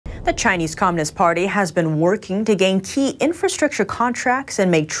The Chinese Communist Party has been working to gain key infrastructure contracts and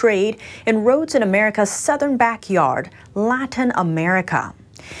make trade in roads in America's southern backyard, Latin America.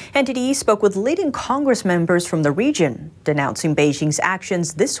 NTD spoke with leading Congress members from the region, denouncing Beijing's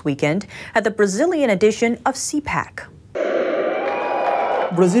actions this weekend at the Brazilian edition of CPAC.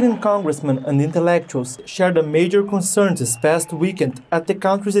 Brazilian congressmen and intellectuals shared a major concern this past weekend at the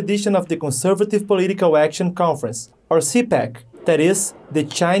country's edition of the Conservative Political Action Conference, or CPAC, that is, the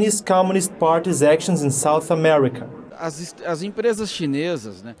Chinese Communist Party's actions in South America.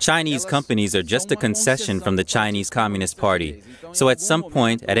 Chinese companies are just a concession from the Chinese Communist Party. So at some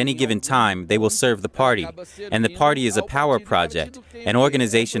point, at any given time, they will serve the party. And the party is a power project, an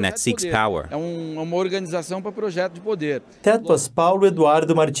organization that seeks power. That was Paulo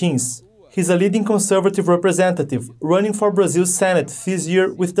Eduardo Martins. He's a leading conservative representative running for Brazil's Senate this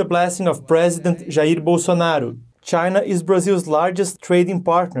year with the blessing of President Jair Bolsonaro. China is Brazil's largest trading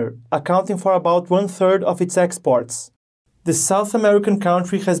partner, accounting for about 1/3 of its exports. The South American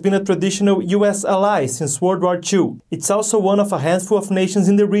country has been a traditional U.S. ally since World War II. It's also one of a handful of nations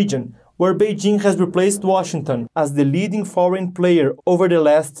in the region, where Beijing has replaced Washington as the leading foreign player over the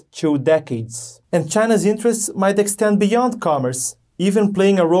last 2 decades. And China's interests might extend beyond commerce, even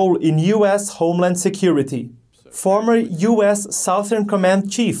playing a role in U.S. homeland security. Former U.S. Southern Command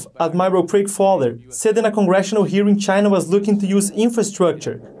Chief Admiral Craig Fowler said in a congressional hearing China was looking to use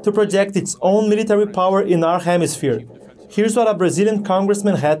infrastructure to project its own military power in our hemisphere. Here's what a Brazilian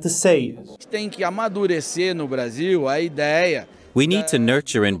congressman had to say. We need to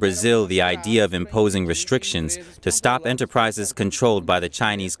nurture in Brazil the idea of imposing restrictions to stop enterprises controlled by the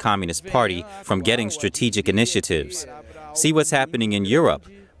Chinese Communist Party from getting strategic initiatives. See what's happening in Europe.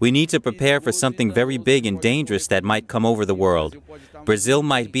 We need to prepare for something very big and dangerous that might come over the world. Brazil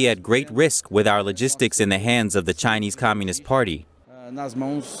might be at great risk with our logistics in the hands of the Chinese Communist Party.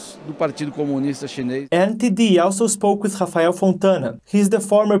 NTD also spoke with Rafael Fontana. He's the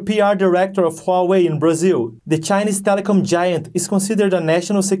former PR director of Huawei in Brazil. The Chinese telecom giant is considered a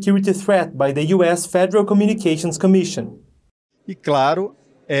national security threat by the U.S. Federal Communications Commission.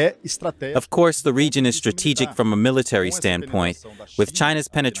 Of course, the region is strategic from a military standpoint. With China's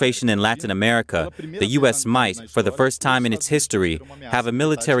penetration in Latin America, the U.S. might, for the first time in its history, have a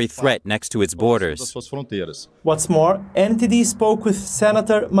military threat next to its borders. What's more, NTD spoke with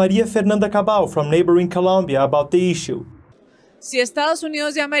Senator Maria Fernanda Cabal from neighboring Colombia about the issue.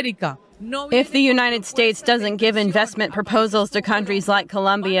 If the United States doesn't give investment proposals to countries like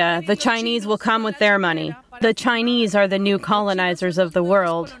Colombia, the Chinese will come with their money. The Chinese are the new colonizers of the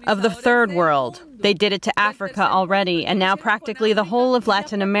world, of the third world. They did it to Africa already, and now practically the whole of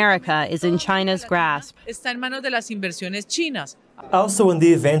Latin America is in China's grasp. Also on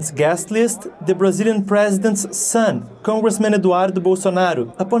the event's guest list, the Brazilian president's son, Congressman Eduardo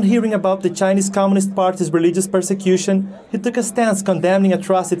Bolsonaro. Upon hearing about the Chinese Communist Party's religious persecution, he took a stance condemning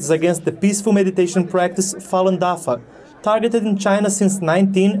atrocities against the peaceful meditation practice Falun Dafa, targeted in China since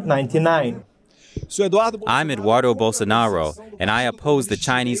 1999. I'm Eduardo Bolsonaro, and I oppose the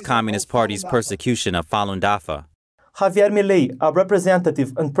Chinese Communist Party's persecution of Falun Dafa. Javier Milei, a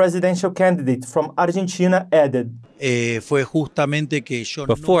representative and presidential candidate from Argentina, added,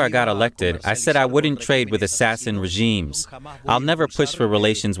 Before I got elected, I said I wouldn't trade with assassin regimes. I'll never push for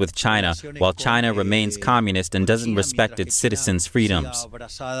relations with China while China remains communist and doesn't respect its citizens' freedoms.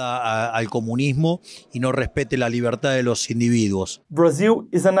 Brazil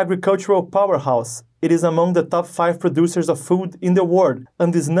is an agricultural powerhouse. It is among the top 5 producers of food in the world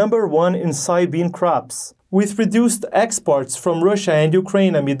and is #1 in soybean crops. With reduced exports from Russia and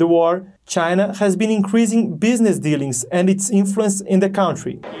Ukraine amid the war, China has been increasing business dealings and its influence in the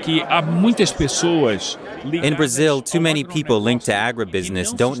country. In Brazil, too many people linked to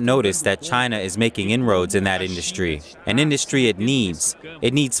agribusiness don't notice that China is making inroads in that industry, an industry it needs.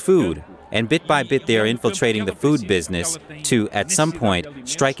 It needs food. And bit by bit they are infiltrating the food business to, at some point,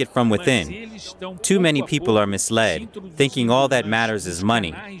 strike it from within. Too many people are misled, thinking all that matters is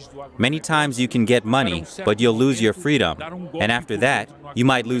money. Many times you can get money, but you'll lose your freedom. And after that, you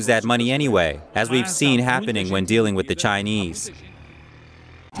might lose that money anyway, as we've seen happening when dealing with the Chinese.